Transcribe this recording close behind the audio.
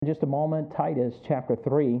Just a moment, Titus chapter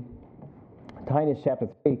 3. Titus chapter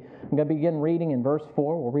 3. I'm going to begin reading in verse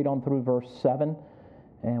 4. We'll read on through verse 7,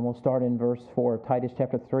 and we'll start in verse 4 of Titus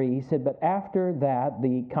chapter 3. He said, "But after that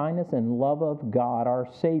the kindness and love of God our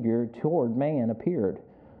Savior toward man appeared,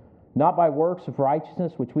 not by works of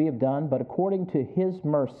righteousness which we have done, but according to His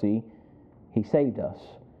mercy He saved us,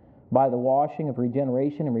 by the washing of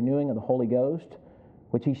regeneration and renewing of the Holy Ghost,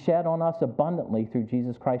 which He shed on us abundantly through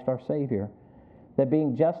Jesus Christ our Savior, that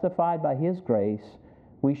being justified by His grace,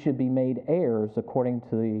 we should be made heirs according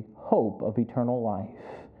to the hope of eternal life."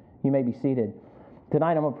 You may be seated.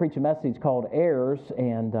 Tonight I'm going to preach a message called Heirs,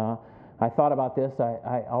 and I thought about this.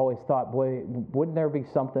 I always thought, boy, wouldn't there be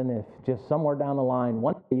something if just somewhere down the line,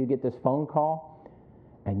 one day you get this phone call,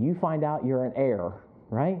 and you find out you're an heir,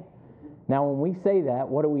 right? Now when we say that,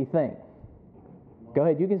 what do we think? Go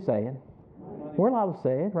ahead, you can say it. We're allowed to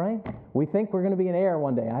say it, right? We think we're going to be an heir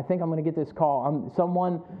one day. I think I'm going to get this call.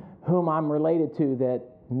 Someone whom I'm related to that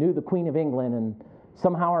knew the Queen of England, and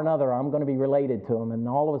somehow or another I'm going to be related to him, and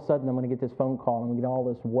all of a sudden I'm going to get this phone call and I'm going to get all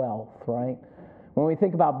this wealth, right? When we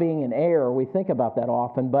think about being an heir, we think about that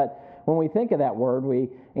often, but when we think of that word, we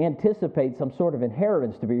anticipate some sort of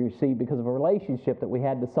inheritance to be received because of a relationship that we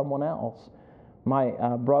had to someone else. My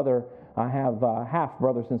brother, I have half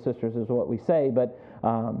brothers and sisters is what we say, but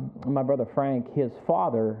my brother Frank, his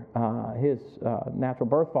father, his natural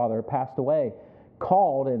birth father passed away,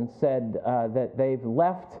 called and said that they've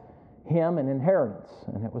left him an inheritance,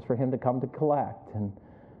 and it was for him to come to collect. And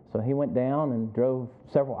so he went down and drove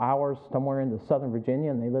several hours somewhere into southern Virginia,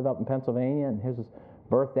 and they live up in Pennsylvania, and his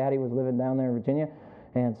birth daddy was living down there in Virginia.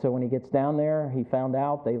 And so when he gets down there, he found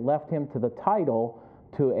out they left him to the title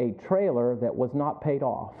to a trailer that was not paid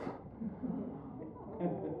off.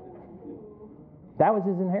 That was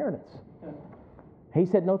his inheritance. He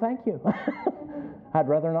said, "No, thank you." I'd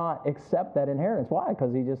rather not accept that inheritance. Why?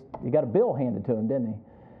 Because he got a bill handed to him, didn't he?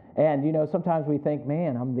 And, sometimes we think,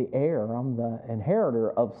 man, I'm the heir. I'm the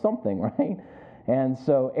inheritor of something, right? And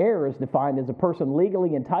so heir is defined as a person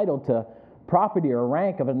legally entitled to property or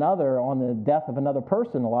rank of another on the death of another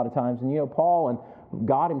person a lot of times. And, Paul and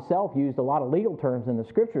God himself used a lot of legal terms in the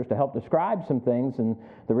scriptures to help describe some things. And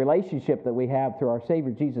the relationship that we have through our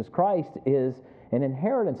Savior Jesus Christ is an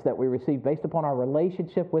inheritance that we receive based upon our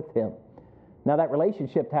relationship with Him. Now that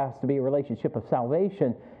relationship has to be a relationship of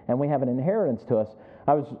salvation, and we have an inheritance to us.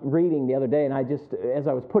 I was reading the other day, and as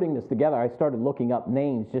I was putting this together, I started looking up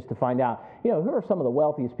names just to find out, who are some of the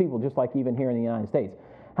wealthiest people, just like even here in the United States.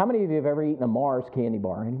 How many of you have ever eaten a Mars candy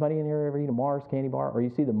bar? Anybody in here ever eat a Mars candy bar? Or you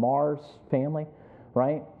see the Mars family,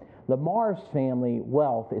 right? The Mars family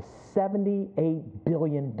wealth is $78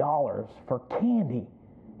 billion for candy.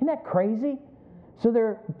 Isn't that crazy? So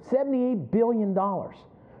they're $78 billion.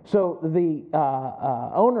 So the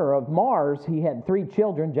owner of Mars, he had 3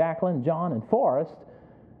 children, Jacqueline, John, and Forrest,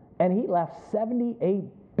 and he left $78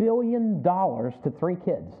 billion to 3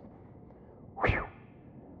 kids. Whew.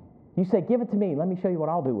 You say, "Give it to me. Let me show you what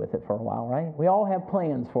I'll do with it for a while," right? We all have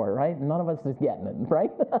plans for it, right? None of us is getting it,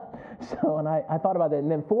 right? So, and I thought about that. And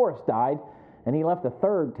then Forrest died, and he left a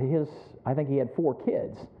third to I think he had 4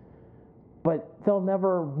 kids. But they'll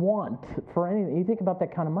never want for anything. You think about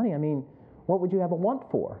that kind of money. I mean, what would you have a want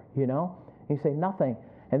for, You say nothing.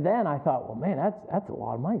 And then I thought, well, man, that's a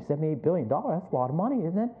lot of money. $78 billion, that's a lot of money,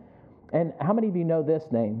 isn't it? And how many of you know this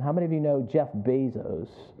name? How many of you know Jeff Bezos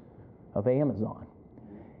of Amazon?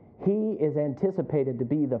 He is anticipated to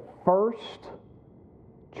be the first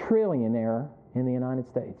trillionaire in the United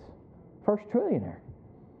States. First trillionaire.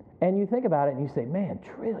 And you think about it and you say, man,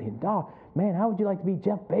 $1 trillion. Man, how would you like to be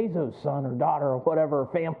Jeff Bezos' son or daughter or whatever,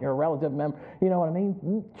 family or relative member? You know what I mean?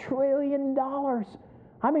 $1 trillion.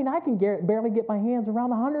 I mean, I can barely get my hands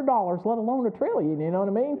around $100, let alone $1 trillion. You know what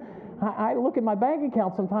I mean? I look at my bank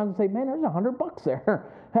account sometimes and say, man, there's $100 there.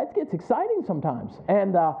 That gets exciting sometimes.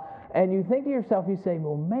 And you think to yourself, you say,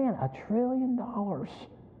 well, man, $1 trillion.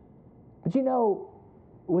 But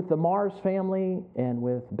with the Mars family and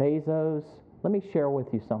with Bezos, let me share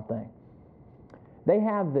with you something. They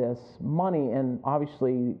have this money, and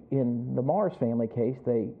obviously in the Mars family case,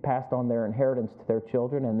 they passed on their inheritance to their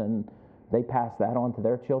children, and then they passed that on to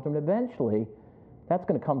their children. Eventually, that's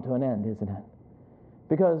going to come to an end, isn't it?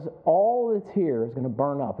 Because all that's here is going to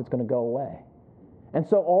burn up. It's going to go away. And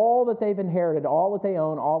so all that they've inherited, all that they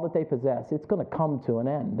own, all that they possess, it's going to come to an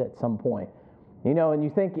end at some point. And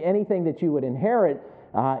you think anything that you would inherit,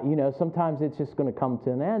 sometimes it's just going to come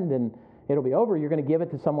to an end, and it'll be over. You're going to give it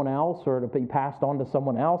to someone else, or it'll be passed on to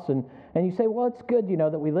someone else. And you say, well, it's good,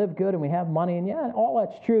 that we live good and we have money. And yeah, all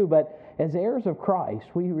that's true. But as heirs of Christ,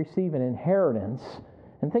 we receive an inheritance.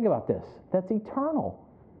 And think about this. That's eternal.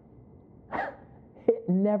 it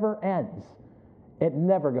never ends. It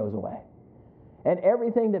never goes away. And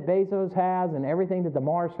everything that Bezos has and everything that the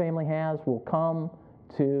Mars family has will come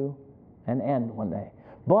to an end one day.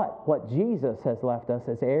 But what Jesus has left us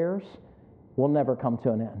as heirs will never come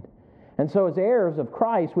to an end. And so as heirs of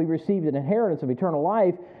Christ, we received an inheritance of eternal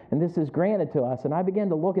life, and this is granted to us. And I began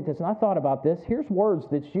to look at this, and I thought about this. Here's words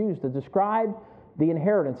that's used to describe the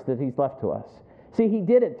inheritance that he's left to us. See, he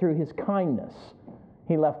did it through his kindness.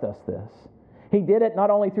 He left us this. He did it not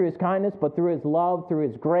only through his kindness, but through his love, through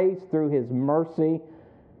his grace, through his mercy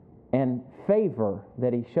and favor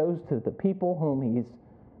that he shows to the people whom he's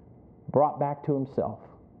brought back to himself.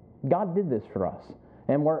 God did this for us,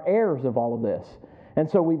 and we're heirs of all of this. And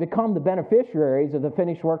so we become the beneficiaries of the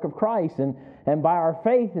finished work of Christ, and by our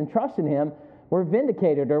faith and trust in him, we're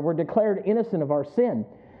vindicated, or we're declared innocent of our sin.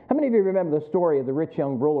 How many of you remember the story of the rich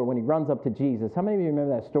young ruler when he runs up to Jesus? How many of you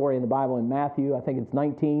remember that story in the Bible in Matthew? I think it's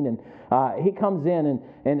 19. And he comes in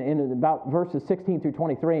and about verses 16 through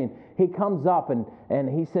 23, and he comes up and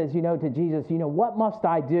he says, to Jesus, what must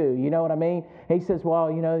I do? You know what I mean? And he says, well,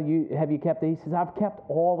 have you kept it? He says, I've kept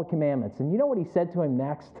all the commandments. And you know what he said to him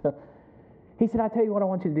next? He said, I tell you what I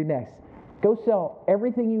want you to do next. Go sell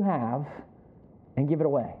everything you have and give it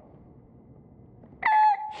away.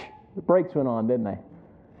 The brakes went on, didn't they?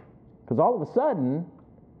 Because all of a sudden,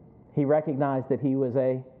 he recognized that he was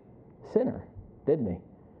a sinner, didn't he?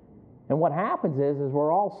 And what happens is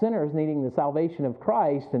we're all sinners needing the salvation of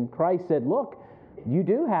Christ, and Christ said, look, you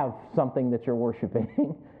do have something that you're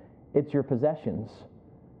worshiping. It's your possessions.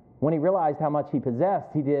 When he realized how much he possessed,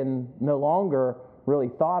 he no longer really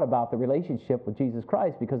thought about the relationship with Jesus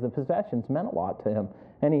Christ, because the possessions meant a lot to him,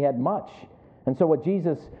 and he had much. And so what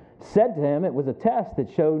Jesus said to him, it was a test that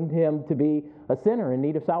showed him to be a sinner in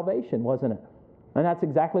need of salvation, wasn't it? And that's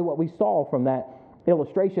exactly what we saw from that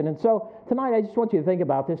illustration. And so tonight I just want you to think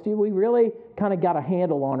about this. Do we really kind of got a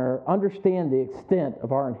handle on or understand the extent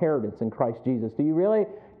of our inheritance in Christ Jesus? Do you really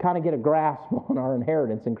kind of get a grasp on our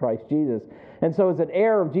inheritance in Christ Jesus? And so as an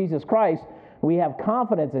heir of Jesus Christ, we have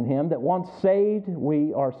confidence in him that once saved,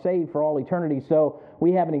 we are saved for all eternity. So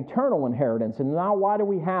we have an eternal inheritance. And now why do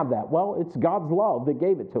we have that? Well, it's God's love that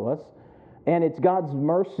gave it to us, and it's God's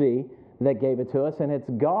mercy that gave it to us, and it's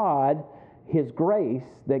God, his grace,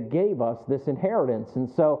 that gave us this inheritance. And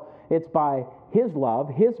so it's by his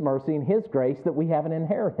love, his mercy, and his grace that we have an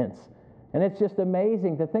inheritance. And it's just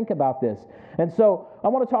amazing to think about this. And so I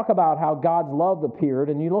want to talk about how God's love appeared.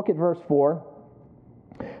 And you look at verse 4.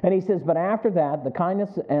 And he says, but after that, the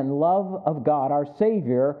kindness and love of God, our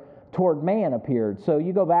Savior, toward man appeared. So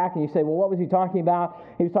you go back and you say, well, what was he talking about?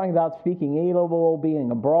 He was talking about speaking evil,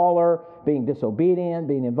 being a brawler, being disobedient,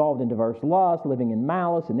 being involved in diverse lusts, living in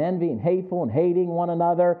malice and envy and hateful and hating one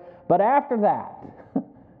another. But after that,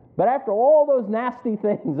 but after all those nasty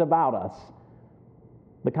things about us,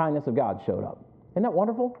 the kindness of God showed up. Isn't that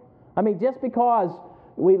wonderful? I mean, just because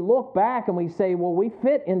we look back and we say, well, we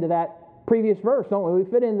fit into that previous verse, don't we? We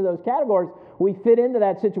fit into those categories. We fit into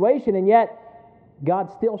that situation, and yet God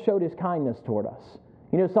still showed his kindness toward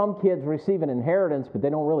us. Some kids receive an inheritance, but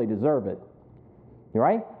they don't really deserve it.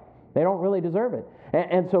 Right? They don't really deserve it.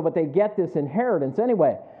 But they get this inheritance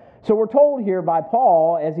anyway. So we're told here by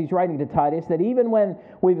Paul, as he's writing to Titus, that even when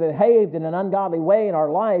we behaved in an ungodly way in our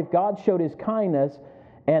life, God showed his kindness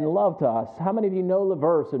and love to us. How many of you know the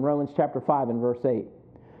verse in Romans chapter 5 and verse 8?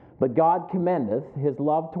 But God commendeth his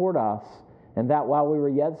love toward us, and that while we were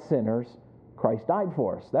yet sinners, Christ died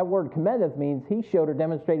for us. That word commendeth means he showed or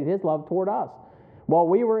demonstrated his love toward us. While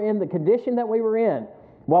we were in the condition that we were in,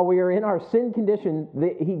 while we were in our sin condition,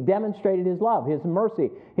 he demonstrated his love, his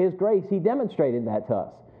mercy, his grace. He demonstrated that to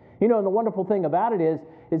us. And the wonderful thing about it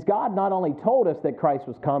is God not only told us that Christ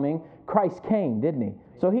was coming, Christ came, didn't he?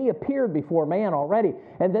 So he appeared before man already.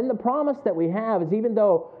 And then the promise that we have is even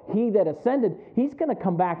though he that ascended, he's going to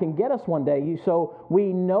come back and get us one day. So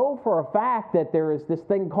we know for a fact that there is this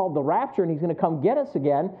thing called the rapture, and he's going to come get us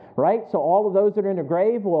again, right? So all of those that are in the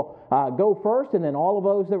grave will go first, and then all of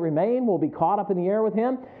those that remain will be caught up in the air with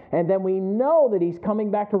him. And then we know that he's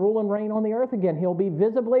coming back to rule and reign on the earth again. He'll be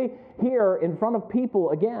visibly here in front of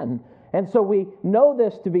people again. And so we know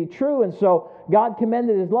this to be true. And so God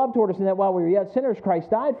commended his love toward us, and that while we were yet sinners, Christ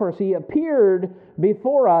died for us. He appeared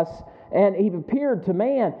before us, and he appeared to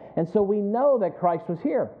man. And so we know that Christ was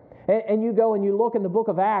here. And you go and you look in the book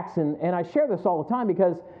of Acts, and I share this all the time,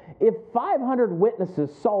 because if 500 witnesses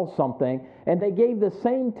saw something and they gave the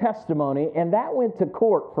same testimony and that went to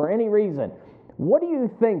court for any reason, what do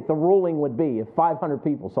you think the ruling would be if 500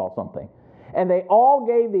 people saw something? And they all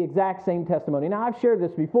gave the exact same testimony. Now, I've shared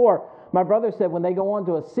this before. My brother said when they go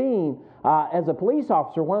onto a scene as a police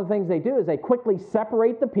officer, one of the things they do is they quickly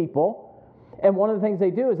separate the people, And one of the things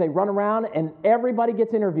they do is they run around and everybody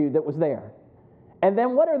gets interviewed that was there. And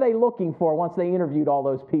then what are they looking for once they interviewed all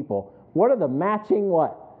those people? What are the matching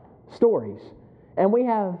what? Stories. And we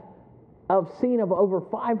have a scene of over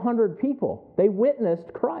 500 people. They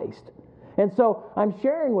witnessed Christ. And so I'm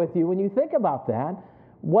sharing with you, when you think about that,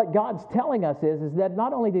 what God's telling us is that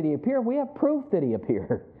not only did he appear, we have proof that he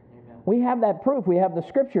appeared. Amen. We have that proof. We have the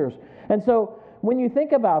scriptures. And so when you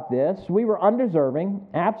think about this, we were undeserving.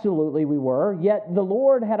 Absolutely we were. Yet the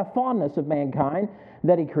Lord had a fondness of mankind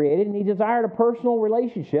that he created, and he desired a personal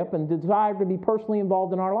relationship and desired to be personally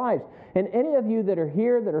involved in our lives. And any of you that are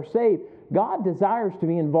here that are saved, God desires to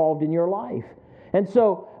be involved in your life. And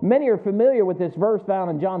so many are familiar with this verse found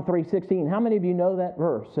in John 3:16. How many of you know that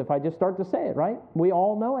verse? If I just start to say it, right? We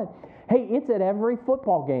all know it. Hey, it's at every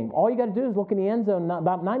football game. All you got to do is look in the end zone.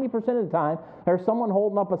 About 90% of the time, there's someone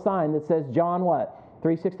holding up a sign that says John what?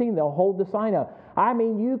 3:16. They'll hold the sign up. I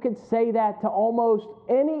mean, you could say that to almost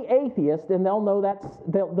any atheist, and they'll know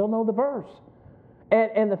they'll know the verse.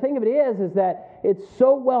 And the thing of it is that it's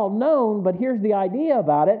so well known. But here's the idea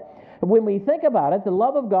about it. When we think about it, the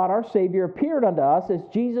love of God, our Savior, appeared unto us as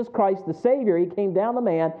Jesus Christ the Savior. He came down to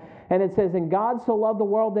man, and it says, and God so loved the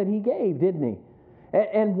world that he gave, didn't he?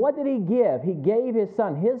 And what did he give? He gave his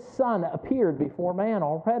Son. His Son appeared before man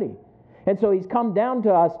already. And so he's come down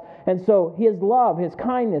to us, and so his love, his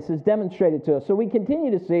kindness is demonstrated to us. So we continue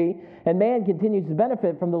to see, and man continues to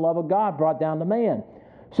benefit from the love of God brought down to man.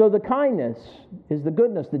 So the kindness is the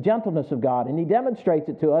goodness, the gentleness of God, and he demonstrates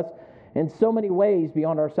it to us in so many ways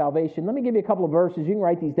beyond our salvation. Let me give you a couple of verses. You can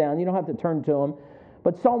write these down. You don't have to turn to them.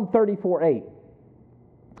 But Psalm 34:8.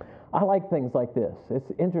 I like things like this.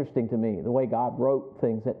 It's interesting to me, the way God wrote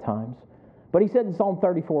things at times. But he said in Psalm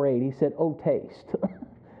 34:8, he said, oh, taste.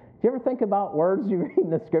 Do you ever think about words you read in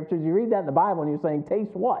the scriptures? You read that in the Bible and you're saying,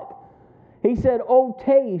 taste what? He said, oh,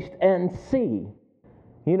 taste and see.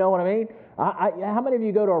 You know what I mean? How many of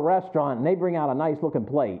you go to a restaurant and they bring out a nice looking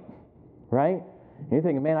plate, right? And you're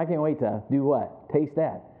thinking, man, I can't wait to do what? Taste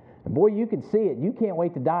that. And boy, you can see it. You can't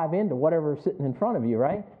wait to dive into whatever's sitting in front of you,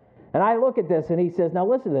 right? And I look at this and he says, now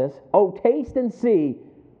listen to this. Oh, taste and see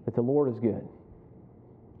that the Lord is good.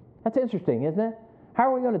 That's interesting, isn't it?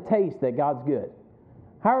 How are we going to taste that God's good?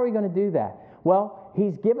 How are we going to do that? Well,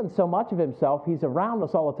 he's given so much of himself. He's around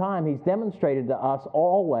us all the time. He's demonstrated to us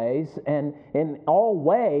always and in all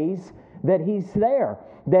ways that he's there,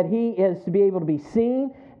 that he is to be able to be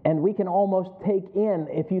seen, and we can almost take in.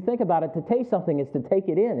 If you think about it, to taste something is to take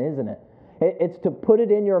it in, isn't it? It's to put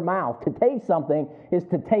it in your mouth. To taste something is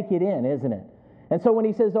to take it in, isn't it? And so when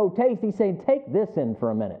he says, oh, taste, he's saying, take this in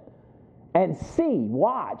for a minute and see,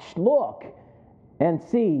 watch, look, and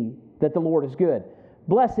see that the Lord is good.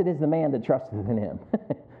 Blessed is the man that trusteth in him.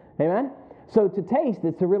 Amen? So to taste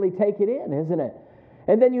is to really take it in, isn't it?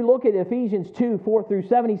 And then you look at Ephesians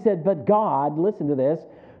 2:4-7. He said, but God, listen to this,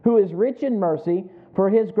 who is rich in mercy, for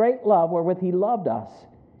his great love wherewith he loved us,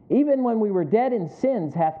 even when we were dead in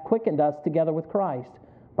sins, hath quickened us together with Christ.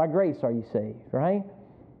 By grace are you saved, right?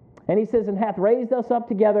 And he says, and hath raised us up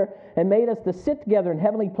together and made us to sit together in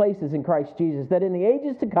heavenly places in Christ Jesus, that in the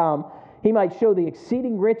ages to come he might show the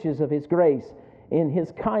exceeding riches of his grace in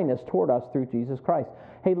his kindness toward us through Jesus Christ.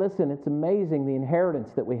 Hey, listen, it's amazing the inheritance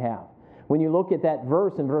that we have. When you look at that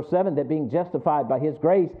verse in verse 7, that being justified by his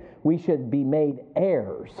grace, we should be made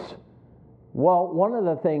heirs. Well, one of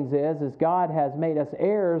the things is God has made us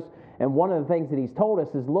heirs, and one of the things that he's told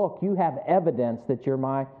us is, look, you have evidence that you're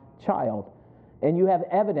my child, and you have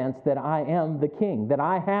evidence that I am the king, that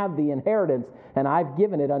I have the inheritance, and I've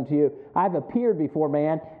given it unto you. I've appeared before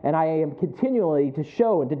man, and I am continually to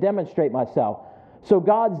show and to demonstrate myself. So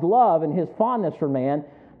God's love and his fondness for man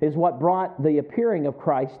is what brought the appearing of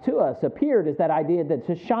Christ to us. Appeared is that idea that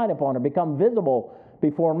to shine upon or become visible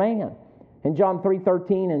before man. In John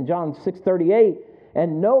 3:13 and John 6:38,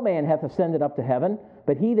 and no man hath ascended up to heaven,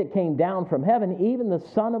 but he that came down from heaven, even the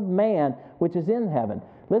Son of Man, which is in heaven.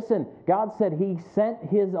 Listen, God said he sent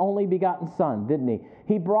his only begotten Son, didn't he?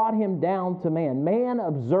 He brought him down to man. Man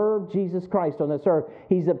observed Jesus Christ on this earth.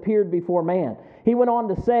 He's appeared before man. He went on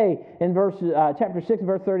to say in chapter 6,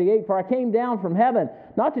 verse 38, for I came down from heaven,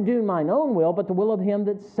 not to do mine own will, but the will of him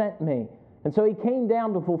that sent me. And so he came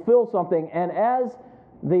down to fulfill something, and as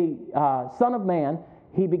the Son of Man,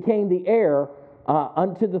 he became the heir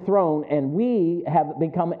unto the throne, and we have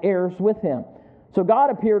become heirs with him. So God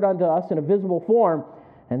appeared unto us in a visible form,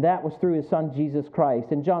 and that was through his Son, Jesus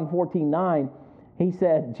Christ. In John 14:9, he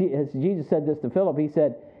said, as Jesus said this to Philip, he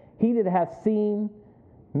said, he that hath seen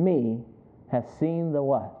me hath seen the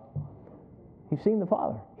what? You've seen the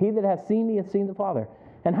Father. He that hath seen me hath seen the Father.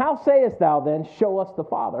 And how sayest thou then, show us the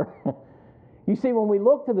Father? You see, when we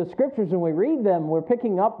look to the Scriptures and we read them, we're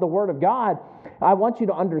picking up the Word of God. I want you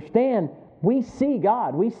to understand, we see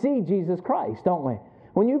God. We see Jesus Christ, don't we?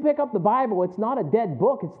 When you pick up the Bible, it's not a dead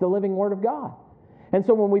book. It's the living Word of God. And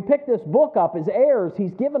so when we pick this book up as heirs,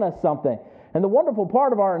 He's given us something. And the wonderful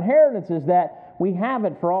part of our inheritance is that we have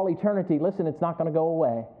it for all eternity. Listen, it's not going to go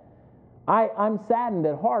away. I'm saddened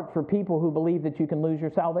at heart for people who believe that you can lose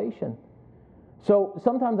your salvation. So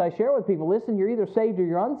sometimes I share with people, listen, you're either saved or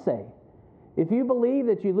you're unsaved. If you believe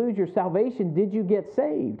that you lose your salvation, did you get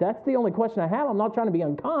saved? That's the only question I have. I'm not trying to be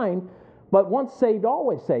unkind, but once saved,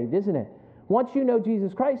 always saved, isn't it? Once you know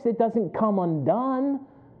Jesus Christ, it doesn't come undone.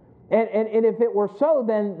 And if it were so,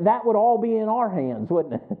 then that would all be in our hands,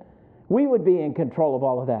 wouldn't it? We would be in control of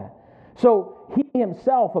all of that. So He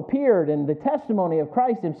Himself appeared, and the testimony of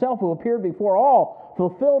Christ Himself, who appeared before all,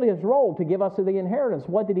 fulfilled His role to give us the inheritance.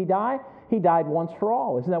 What did He die? He died once for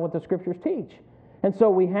all. Isn't that what the Scriptures teach? And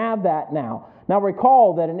so we have that now. Now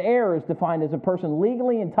recall that an heir is defined as a person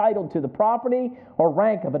legally entitled to the property or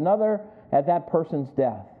rank of another at that person's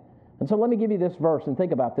death. And so let me give you this verse and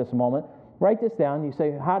think about this a moment. Write this down. You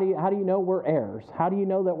say, how do you know we're heirs? How do you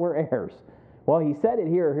know that we're heirs? Well, he said it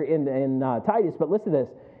here in Titus, but listen to this.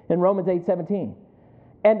 In Romans 8:17.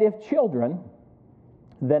 And if children,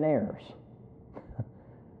 then heirs.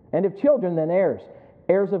 And if children, then heirs.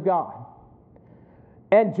 Heirs of God.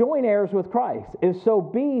 And joint heirs with Christ, if so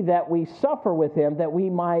be that we suffer with Him, that we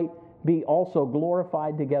might be also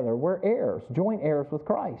glorified together. We're heirs, joint heirs with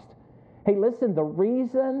Christ. Hey, listen, the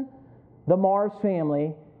reason the Mars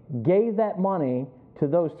family gave that money to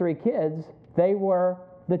those 3 kids, they were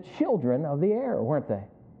the children of the heir, weren't they?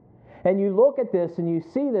 And you look at this and you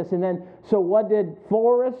see this, and then, so what did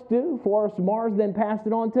Forrest do? Forrest Mars then passed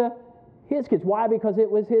it on to his kids. Why? Because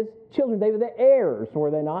it was his children. They were the heirs,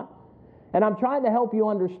 were they not? And I'm trying to help you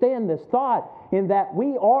understand this thought in that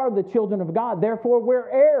we are the children of God. Therefore, we're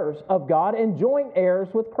heirs of God and joint heirs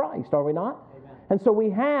with Christ, are we not? Amen. And so we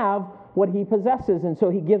have what He possesses, and so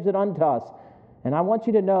He gives it unto us. And I want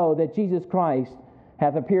you to know that Jesus Christ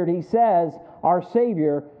hath appeared. He says, our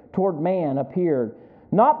Savior toward man appeared.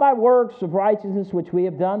 Not by works of righteousness which we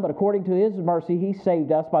have done, but according to His mercy He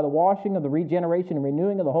saved us by the washing of the regeneration and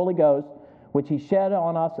renewing of the Holy Ghost, which He shed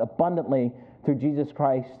on us abundantly through Jesus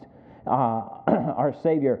Christ, our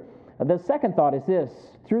Savior. The second thought is this: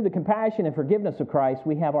 through the compassion and forgiveness of Christ,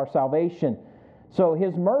 we have our salvation. So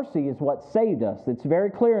His mercy is what saved us. It's very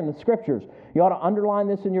clear in the Scriptures. You ought to underline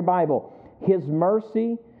this in your Bible. His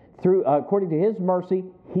mercy, according to His mercy,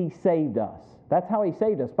 He saved us. That's how He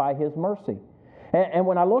saved us, by His mercy. And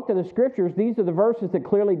when I looked at the Scriptures, these are the verses that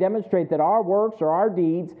clearly demonstrate that our works or our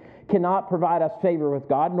deeds cannot provide us favor with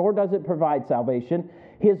God, nor does it provide salvation.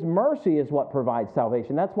 His mercy is what provides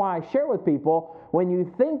salvation. That's why I share with people, when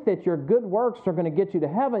you think that your good works are going to get you to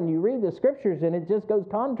heaven, you read the Scriptures and it just goes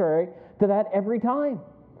contrary to that every time.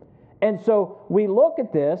 And so we look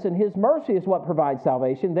at this, and His mercy is what provides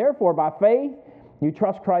salvation. Therefore, by faith, you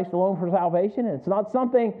trust Christ alone for salvation, and it's not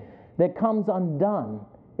something that comes undone.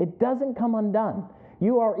 It doesn't come undone.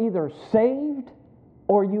 You are either saved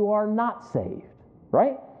or you are not saved,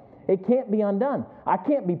 right? It can't be undone. I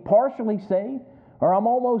can't be partially saved, or I'm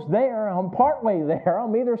almost there, I'm partway there.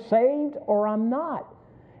 I'm either saved or I'm not.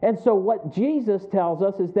 And so what Jesus tells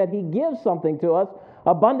us is that He gives something to us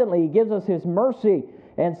abundantly. He gives us His mercy.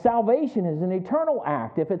 And salvation is an eternal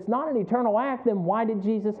act. If it's not an eternal act, then why did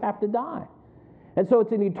Jesus have to die? And so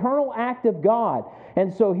it's an eternal act of God.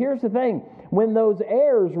 And so here's the thing. When those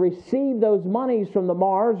heirs receive those monies from the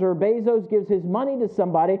Mars, or Bezos gives his money to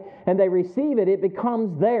somebody and they receive it, it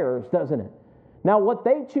becomes theirs, doesn't it? Now, what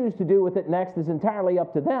they choose to do with it next is entirely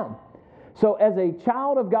up to them. So as a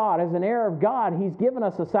child of God, as an heir of God, He's given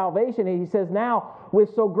us a salvation. And He says, now,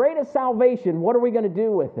 with so great a salvation, what are we going to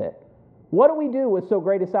do with it? What do we do with so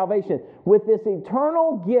great a salvation? With this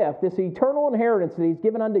eternal gift, this eternal inheritance that He's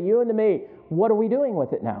given unto you and to me, what are we doing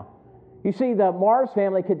with it now? You see, the Mars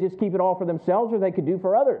family could just keep it all for themselves, or they could do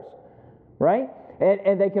for others, right?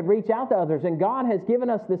 And they could reach out to others. And God has given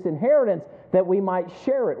us this inheritance that we might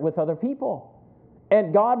share it with other people.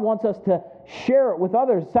 And God wants us to share it with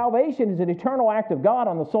others. Salvation is an eternal act of God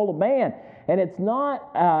on the soul of man. And it's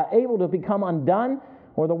not able to become undone,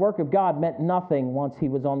 or the work of God meant nothing once He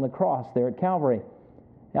was on the cross there at Calvary.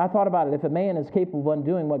 Now, I thought about it. If a man is capable of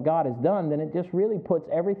undoing what God has done, then it just really puts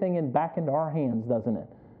everything back into our hands, doesn't it?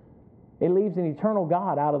 It leaves an eternal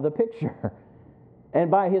God out of the picture.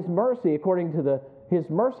 And by His mercy, according to His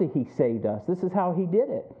mercy, He saved us. This is how He did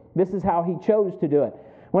it. This is how He chose to do it.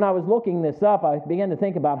 When I was looking this up, I began to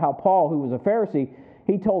think about how Paul, who was a Pharisee,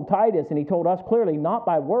 he told Titus, and he told us clearly, not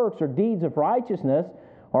by works or deeds of righteousness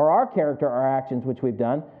or our character or actions which we've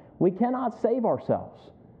done, We cannot save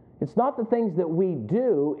ourselves. It's not the things that we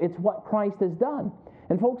do, it's what Christ has done.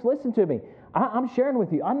 And folks, listen to me. I'm sharing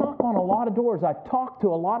with you. I knock on a lot of doors. I talk to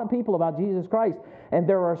a lot of people about Jesus Christ. And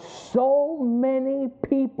there are so many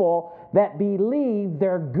people that believe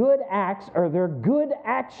their good acts or their good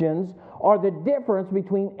actions are the difference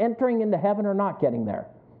between entering into heaven or not getting there.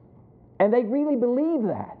 And they really believe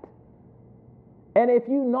that. And if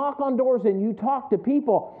you knock on doors and you talk to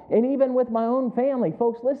people, and even with my own family,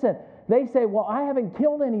 folks, listen, they say, well, I haven't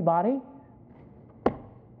killed anybody.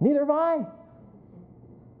 Neither have I.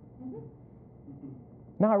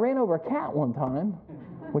 Now, I ran over a cat one time,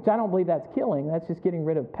 which I don't believe that's killing. That's just getting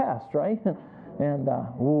rid of pests, right? And,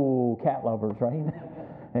 cat lovers, right?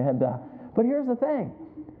 And but here's the thing.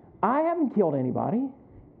 I haven't killed anybody.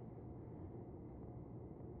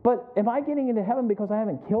 But am I getting into heaven because I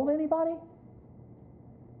haven't killed anybody?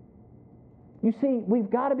 You see,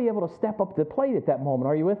 we've got to be able to step up to the plate at that moment.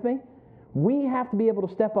 Are you with me? We have to be able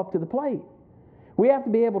to step up to the plate. We have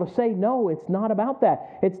to be able to say, no, it's not about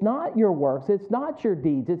that. It's not your works. It's not your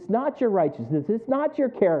deeds. It's not your righteousness. It's not your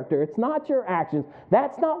character. It's not your actions.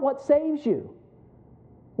 That's not what saves you.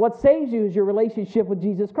 What saves you is your relationship with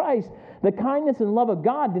Jesus Christ. The kindness and love of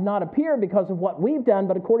God did not appear because of what we've done,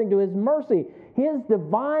 but according to His mercy. His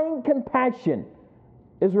divine compassion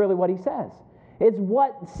is really what He says. It's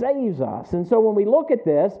what saves us. And so when we look at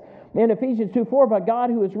this, in Ephesians 2:4, but God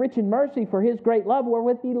who is rich in mercy for His great love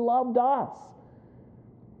wherewith He loved us.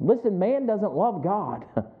 Listen, man doesn't love God.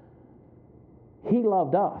 He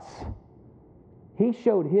loved us. He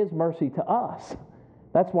showed His mercy to us.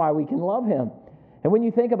 That's why we can love Him. And when you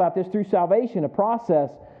think about this, through salvation, a process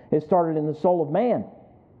is started in the soul of man.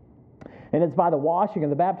 And it's by the washing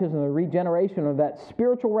and the baptism and the regeneration of that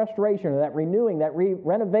spiritual restoration, of that renewing, that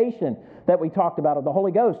renovation that we talked about of the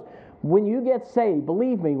Holy Ghost. When you get saved,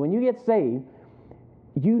 believe me, when you get saved,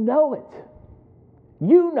 you know it.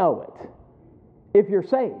 You know it if you're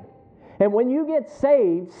saved. And when you get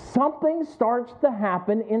saved, something starts to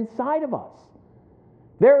happen inside of us.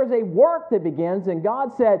 There is a work that begins, and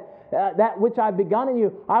God said, that which I've begun in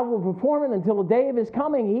you, I will perform it until the day of His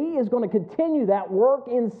coming. He is going to continue that work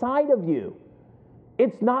inside of you.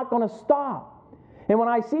 It's not going to stop. And when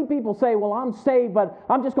I see people say, well, I'm saved, but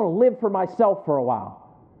I'm just going to live for myself for a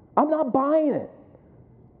while, I'm not buying it.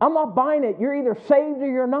 I'm not buying it. You're either saved or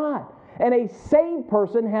you're not. And a saved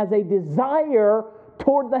person has a desire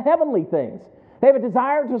toward the heavenly things. They have a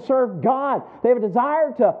desire to serve God. They have a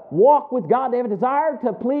desire to walk with God. They have a desire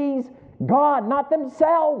to please God, not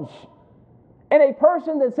themselves. And a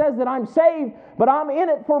person that says that I'm saved, but I'm in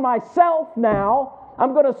it for myself now,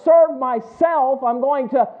 I'm going to serve myself, I'm going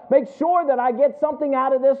to make sure that I get something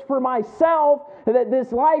out of this for myself, that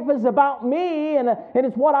this life is about me, and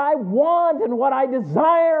it's what I want, and what I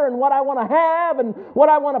desire, and what I want to have, and what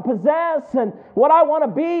I want to possess, and what I want to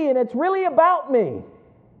be, and it's really about me.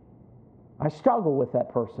 I struggle with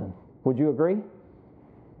that person. Would you agree?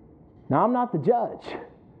 Now, I'm not the judge,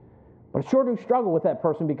 but I sure do struggle with that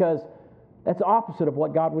person because that's the opposite of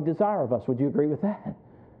what God would desire of us. Would you agree with that?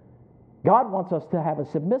 God wants us to have a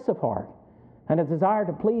submissive heart and a desire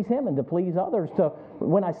to please Him and to please others.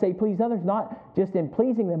 When I say please others, not just in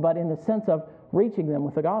pleasing them, but in the sense of reaching them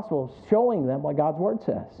with the gospel, showing them what God's Word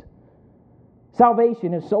says.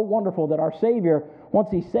 Salvation is so wonderful that our Savior,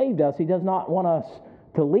 once He saved us, He does not want us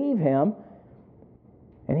to leave Him,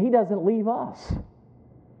 and He doesn't leave us.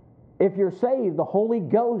 If you're saved, the Holy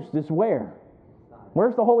Ghost is where?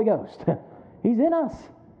 Where's the Holy Ghost? He's in us.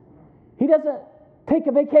 He doesn't take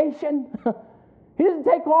a vacation. He doesn't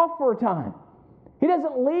take off for a time. He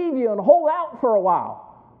doesn't leave you and hold out for a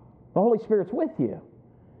while. The Holy Spirit's with you.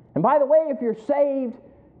 And by the way, if you're saved,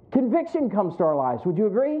 conviction comes to our lives. Would you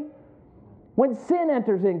agree? When sin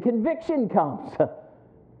enters in, conviction comes.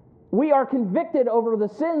 We are convicted over the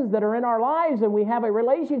sins that are in our lives, and we have a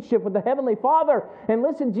relationship with the Heavenly Father. And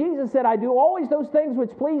listen, Jesus said, I do always those things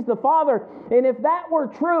which please the Father. And if that were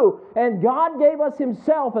true, and God gave us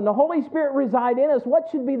Himself, and the Holy Spirit reside in us, what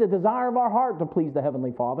should be the desire of our heart? To please the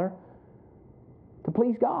Heavenly Father. To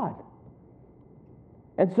please God.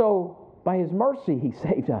 And so, by His mercy, He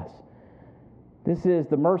saved us. This is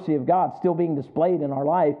the mercy of God still being displayed in our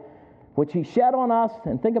life, which He shed on us,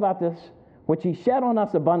 and think about this, which He shed on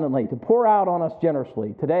us abundantly, to pour out on us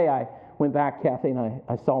generously. Today I went back, Kathy, and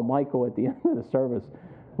I saw Michael at the end of the service.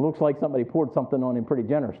 It looks like somebody poured something on him pretty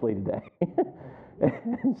generously today.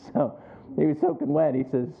 And so he was soaking wet. He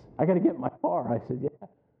says, I got to get in my car. I said, yeah.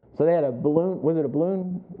 So they had a balloon, was it a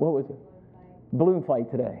balloon? What was it? Balloon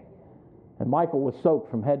fight today. And Michael was soaked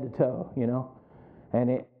from head to toe, you know.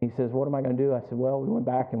 And he says, what am I going to do? I said, well, we went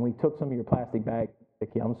back and we took some of your plastic bags.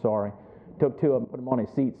 I'm sorry. Took two of them, put them on his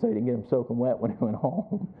seat so he didn't get them soaking wet when he went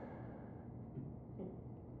home.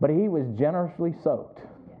 But he was generously soaked,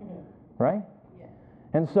 right?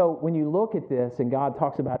 And so when you look at this and God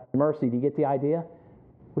talks about mercy, do you get the idea?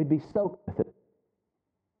 We'd be soaked with it.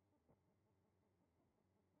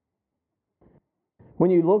 When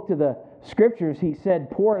you look to the scriptures, he said,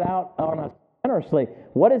 pour it out on us generously.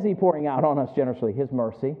 What is he pouring out on us generously? His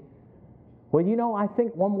mercy. Well, you know, I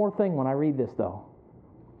think one more thing when I read this, though.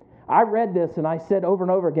 I read this and I said over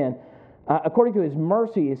and over again, according to his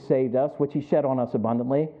mercy he saved us, which he shed on us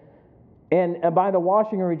abundantly, and by the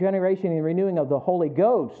washing and regeneration and renewing of the Holy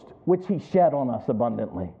Ghost, which he shed on us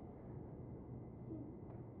abundantly.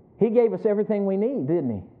 He gave us everything we need, didn't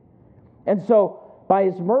he? And so, by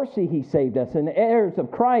his mercy he saved us. And the heirs of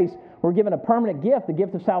Christ were given a permanent gift, the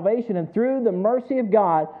gift of salvation. And through the mercy of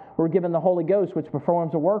God, we're given the Holy Ghost, which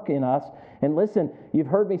performs a work in us. And listen, you've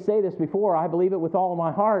heard me say this before. I believe it with all of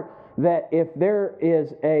my heart that if there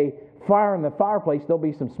is a fire in the fireplace, there'll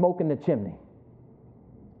be some smoke in the chimney.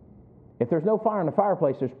 If there's no fire in the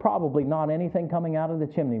fireplace, there's probably not anything coming out of the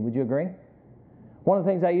chimney. Would you agree? One of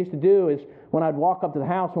the things I used to do is when I'd walk up to the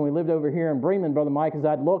house when we lived over here in Bremen, Brother Mike, is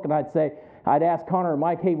I'd look and I'd ask Connor and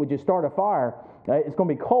Mike, hey, would you start a fire? It's going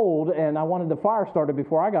to be cold, and I wanted the fire started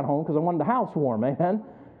before I got home because I wanted the house warm, amen?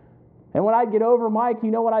 And when I'd get over, Mike,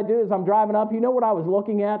 you know what I do is I'm driving up. You know what I was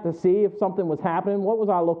looking at to see if something was happening? What was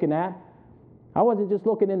I looking at? I wasn't just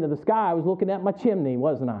looking into the sky. I was looking at my chimney,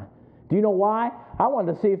 wasn't I? Do you know why? I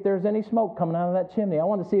wanted to see if there's any smoke coming out of that chimney. I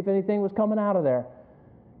wanted to see if anything was coming out of there.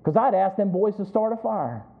 Because I'd asked them boys to start a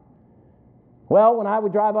fire. Well, when I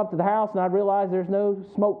would drive up to the house and I'd realize there's no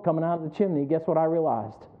smoke coming out of the chimney, guess what I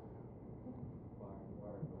realized?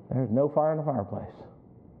 There's no fire in the fireplace.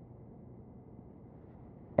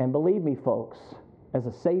 And believe me, folks, as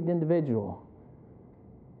a saved individual,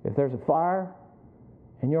 if there's a fire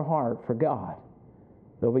in your heart for God,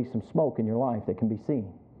 there'll be some smoke in your life that can be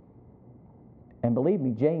seen. And believe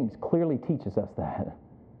me, James clearly teaches us that.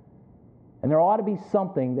 And there ought to be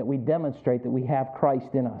something that we demonstrate that we have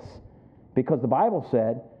Christ in us. Because the Bible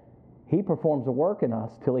said he performs a work in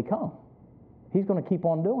us till he comes. He's going to keep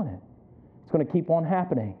on doing it. It's going to keep on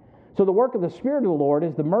happening. So the work of the Spirit of the Lord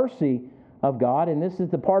is the mercy of God, and this is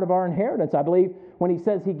the part of our inheritance. I believe when he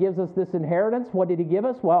says he gives us this inheritance, what did he give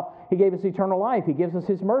us? Well, he gave us eternal life. He gives us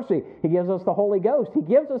his mercy. He gives us the Holy Ghost. He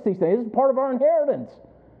gives us these things. This is part of our inheritance.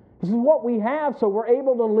 This is what we have, so we're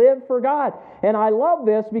able to live for God. And I love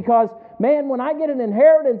this because, man, when I get an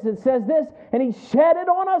inheritance, it says this, and he shed it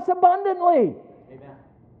on us abundantly. Amen.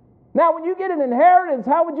 Now, when you get an inheritance,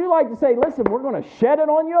 how would you like to say, listen, we're going to shed it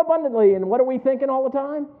on you abundantly? And what are we thinking all the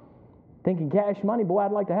time? Thinking cash money. Boy,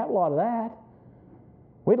 I'd like to have a lot of that.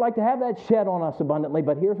 We'd like to have that shed on us abundantly,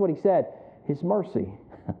 but here's what he said, his mercy.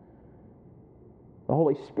 The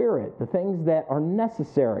Holy Spirit, the things that are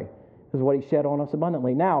necessary is what he shed on us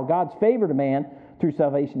abundantly. Now, God's favor to man through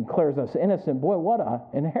salvation declares us innocent. Boy, what an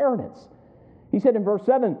inheritance. He said in verse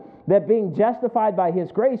 7 that being justified by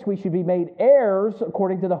his grace, we should be made heirs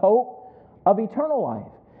according to the hope of eternal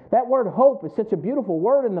life. That word hope is such a beautiful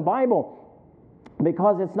word in the Bible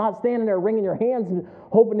because it's not standing there wringing your hands and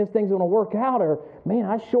hoping this thing's going to work out or, man,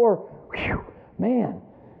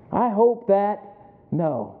 I hope that.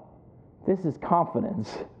 No, this is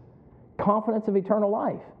confidence. Confidence of eternal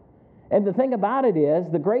life. And the thing about it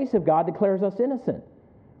is, the grace of God declares us innocent.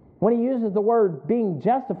 When he uses the word being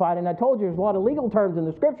justified, and I told you there's a lot of legal terms in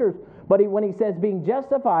the scriptures, but when he says being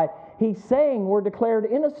justified, he's saying we're declared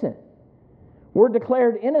innocent. We're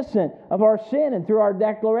declared innocent of our sin, and through our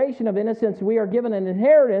declaration of innocence, we are given an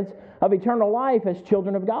inheritance of eternal life as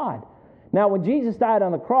children of God. Now, when Jesus died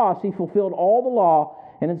on the cross, he fulfilled all the law,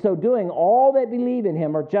 and in so doing, all that believe in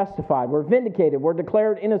him are justified. We're vindicated. We're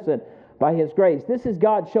declared innocent by his grace. This is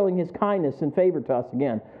God showing his kindness and favor to us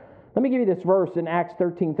again. Let me give you this verse in Acts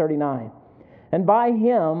 13:39. And by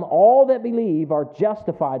him all that believe are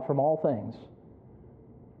justified from all things.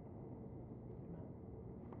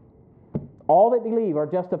 All that believe are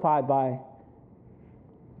justified by,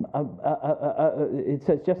 it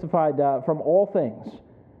says justified from all things.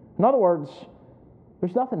 In other words,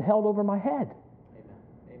 there's nothing held over my head.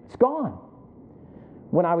 It's gone.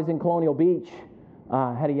 When I was in Colonial Beach,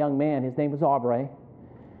 I had a young man, his name was Aubrey.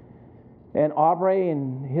 And Aubrey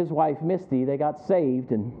and his wife Misty, they got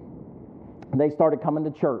saved and they started coming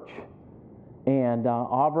to church. And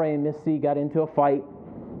Aubrey and Misty got into a fight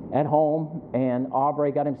at home, and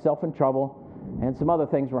Aubrey got himself in trouble, and some other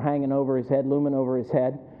things were hanging over his head, looming over his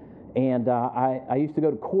head. And I used to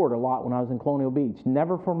go to court a lot when I was in Colonial Beach.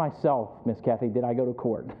 Never for myself, Miss Kathy, did I go to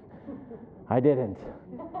court. I didn't.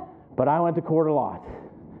 But I went to court a lot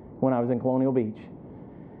when I was in Colonial Beach.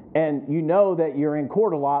 And you know that you're in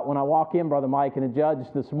court a lot when I walk in, Brother Mike, and the judge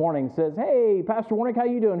this morning says, "Hey, Pastor Warnick, how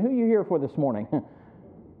you doing? Who are you here for this morning?"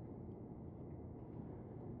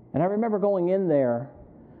 And I remember going in there,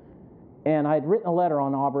 and I had written a letter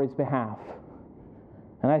on Aubrey's behalf.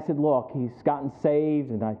 And I said, "Look, he's gotten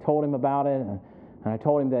saved," and I told him about it, and I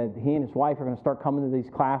told him that he and his wife are going to start coming to these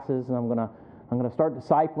classes, and I'm going to start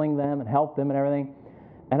discipling them and help them and everything.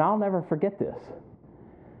 And I'll never forget this.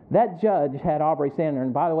 That judge had Aubrey standing there,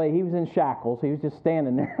 and by the way, he was in shackles. He was just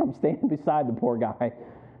standing there. I'm standing beside the poor guy.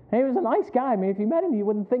 And he was a nice guy. I mean, if you met him, you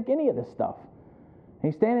wouldn't think any of this stuff.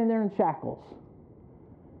 And he's standing there in shackles.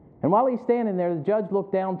 And while he's standing there, the judge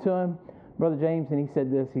looked down to him, Brother James, and he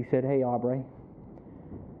said this. He said, "Hey, Aubrey."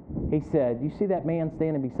 He said, "You see that man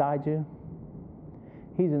standing beside you?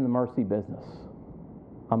 He's in the mercy business.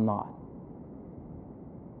 I'm not."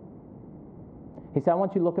 He said, "I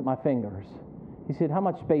want you to look at my fingers." He said, "How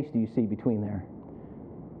much space do you see between there?"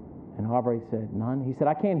 And Aubrey said, "None." He said,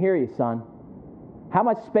 "I can't hear you, son. How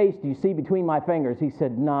much space do you see between my fingers?" He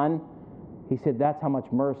said, "None." He said, "That's how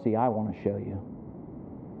much mercy I want to show you."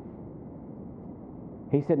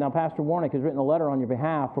 He said, "Now, Pastor Warnick has written a letter on your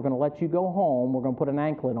behalf. We're going to let you go home. We're going to put an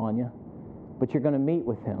anklet on you, but you're going to meet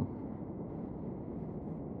with him."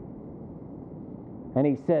 And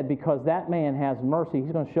he said, "Because that man has mercy,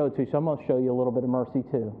 he's going to show it to you, so I'm going to show you a little bit of mercy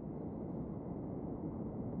too."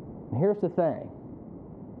 And here's the thing.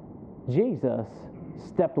 Jesus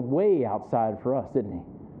stepped way outside for us, didn't he?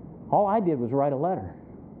 All I did was write a letter.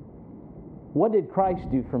 What did Christ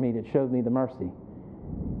do for me that showed me the mercy?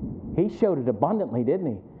 He showed it abundantly, didn't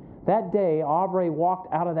he? That day, Aubrey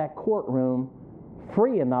walked out of that courtroom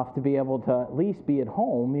free enough to be able to at least be at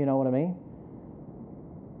home, you know what I mean?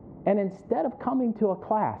 And instead of coming to a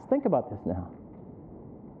class, think about this now.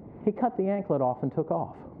 He cut the anklet off and took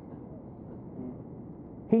off.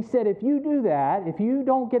 He said, if you do that, if you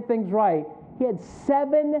don't get things right, he had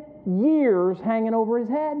 7 years hanging over his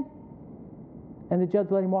head. And the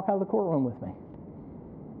judge let him walk out of the courtroom with me.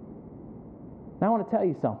 Now I want to tell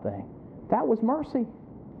you something. That was mercy.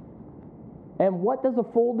 And what does a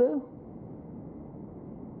fool do?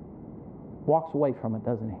 Walks away from it,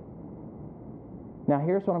 doesn't he? Now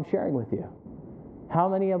here's what I'm sharing with you. How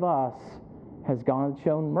many of us has God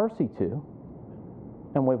shown mercy to,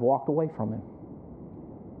 and we've walked away from him?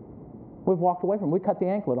 We've walked away from him. We cut the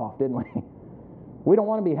anklet off, didn't we? We don't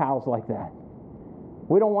want to be housed like that.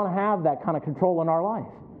 We don't want to have that kind of control in our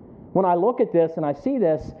life. When I look at this and I see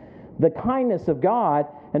this, the kindness of God,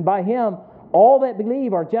 and by him all that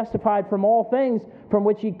believe are justified from all things from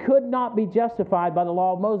which he could not be justified by the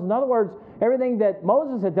law of Moses. In other words, everything that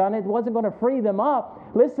Moses had done, it wasn't going to free them up.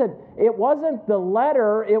 Listen, it wasn't the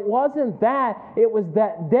letter, it wasn't that. It was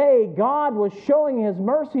that day God was showing his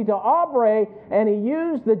mercy to Aubrey, and he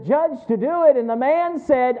used the judge to do it, and the man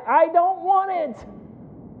said, I don't want it.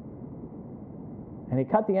 And he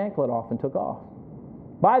cut the anklet off and took off.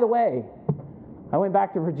 By the way, I went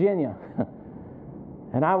back to Virginia.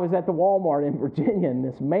 And I was at the Walmart in Virginia, and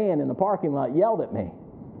this man in the parking lot yelled at me.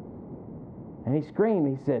 And he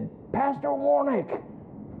screamed. He said, Pastor Warnick.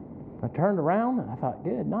 I turned around, and I thought,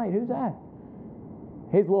 good night, who's that?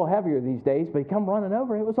 He's a little heavier these days, but he come running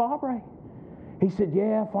over. It was Aubrey. He said,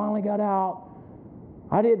 yeah, I finally got out.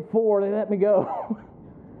 I did 4. They let me go.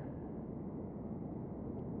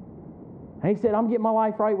 And he said, I'm getting my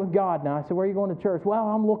life right with God now. I said, where are you going to church? Well,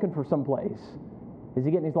 I'm looking for some place. Is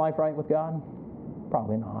he getting his life right with God?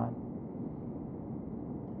 Probably not.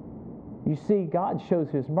 You see, God shows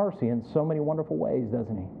his mercy in so many wonderful ways,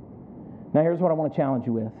 doesn't he? Now, here's what I want to challenge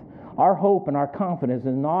you with. Our hope and our confidence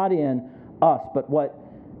is not in us, but what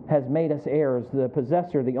has made us heirs, the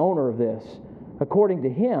possessor, the owner of this. According to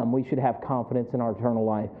him, we should have confidence in our eternal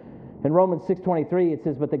life. In Romans 6:23, it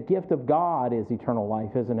says, but the gift of God is eternal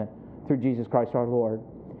life, isn't it? Through Jesus Christ our Lord.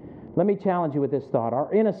 Let me challenge you with this thought.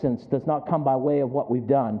 Our innocence does not come by way of what we've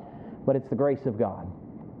done, but it's the grace of God.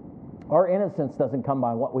 Our innocence doesn't come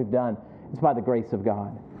by what we've done. It's by the grace of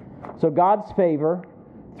God. So God's favor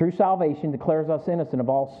through salvation declares us innocent of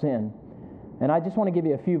all sin. And I just want to give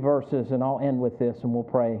you a few verses, and I'll end with this, and we'll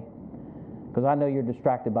pray. Because I know you're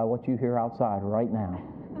distracted by what you hear outside right now.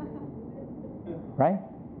 Right?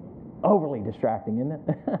 Overly distracting, isn't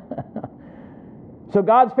it? So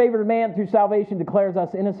God's favor to man through salvation declares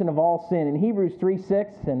us innocent of all sin. In Hebrews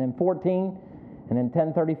 3:6 and in 14 and in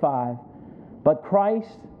 10:35. But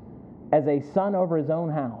Christ as a son over his own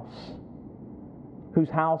house. Whose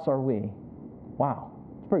house are we? Wow.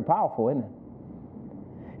 It's pretty powerful, isn't it?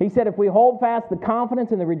 He said, if we hold fast the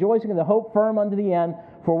confidence and the rejoicing and the hope firm unto the end,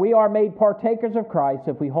 for we are made partakers of Christ,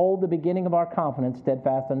 if we hold the beginning of our confidence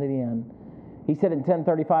steadfast unto the end. He said in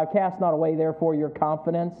 10:35, cast not away therefore your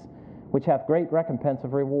confidence, which hath great recompense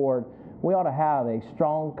of reward. We ought to have a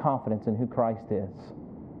strong confidence in who Christ is.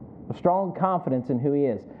 A strong confidence in who He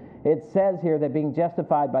is. It says here that being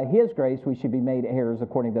justified by His grace, we should be made heirs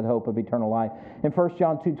according to the hope of eternal life. In 1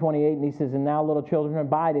 John 2:28, and he says, and now little children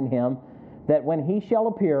abide in Him, that when He shall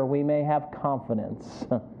appear, we may have confidence.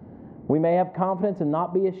 We may have confidence and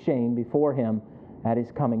not be ashamed before Him at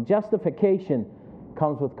His coming. Justification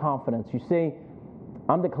comes with confidence. You see,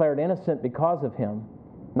 I'm declared innocent because of Him,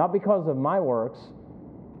 not because of my works,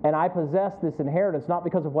 and I possess this inheritance not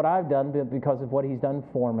because of what I've done, but because of what He's done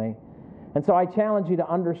for me. And so I challenge you to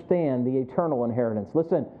understand the eternal inheritance.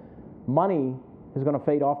 Listen, money is going to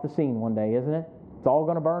fade off the scene one day, isn't it? It's all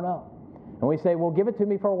going to burn up. And we say, well, give it to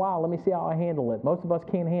me for a while. Let me see how I handle it. Most of us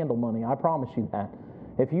can't handle money. I promise you that.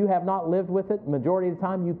 If you have not lived with it, majority of the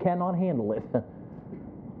time, you cannot handle it.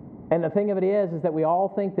 And the thing of it is that we all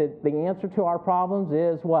think that the answer to our problems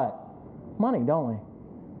is what? Money, don't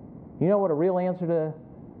we? You know what a real answer to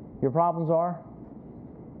your problems are?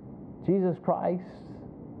 Jesus Christ